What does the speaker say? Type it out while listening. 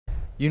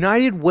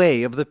United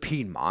Way of the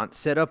Piedmont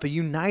set up a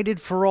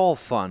United for All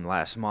Fund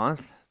last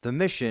month. The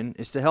mission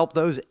is to help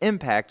those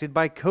impacted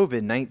by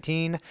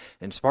COVID-19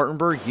 in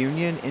Spartanburg,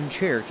 Union, and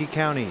Cherokee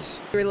counties.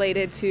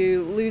 Related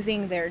to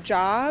losing their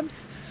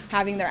jobs,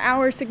 having their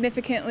hours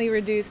significantly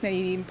reduced,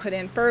 maybe even put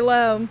in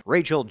furlough.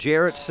 Rachel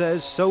Jarrett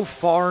says so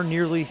far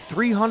nearly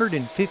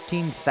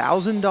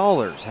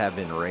 $315,000 have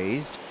been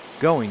raised,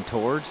 going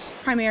towards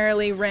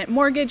primarily rent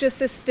mortgage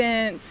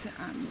assistance,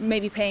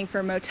 maybe paying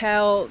for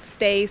motel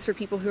stays for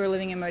people who are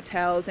living in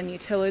motels, and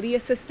utility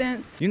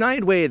assistance.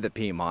 United Way of the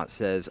Piedmont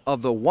says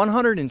of the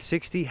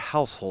 160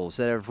 households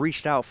that have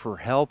reached out for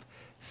help,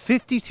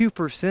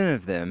 52%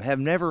 of them have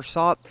never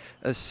sought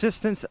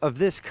assistance of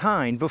this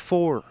kind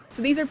before.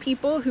 So these are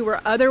people who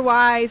were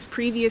otherwise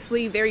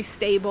previously very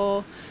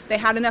stable. They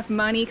had enough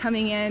money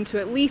coming in to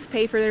at least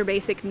pay for their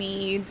basic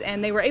needs,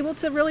 and they were able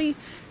to really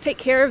take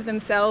care of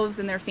themselves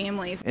and their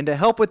families. And to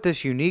help with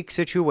this unique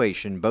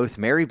situation, both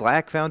Mary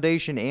Black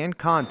Foundation and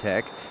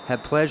Contech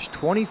have pledged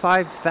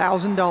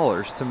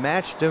 $25,000 to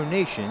match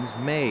donations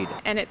made.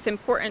 And it's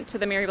important to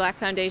the Mary Black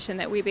Foundation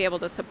that we be able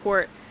to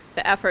support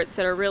the efforts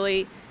that are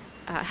really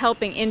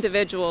helping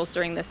individuals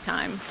during this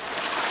time.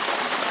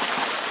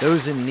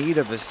 Those in need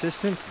of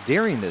assistance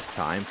during this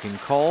time can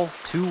call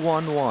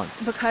 211.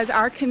 Because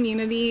our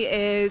community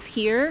is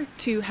here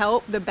to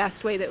help the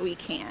best way that we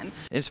can.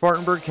 In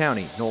Spartanburg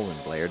County, Nolan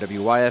Blair,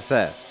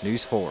 WYFF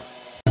News 4.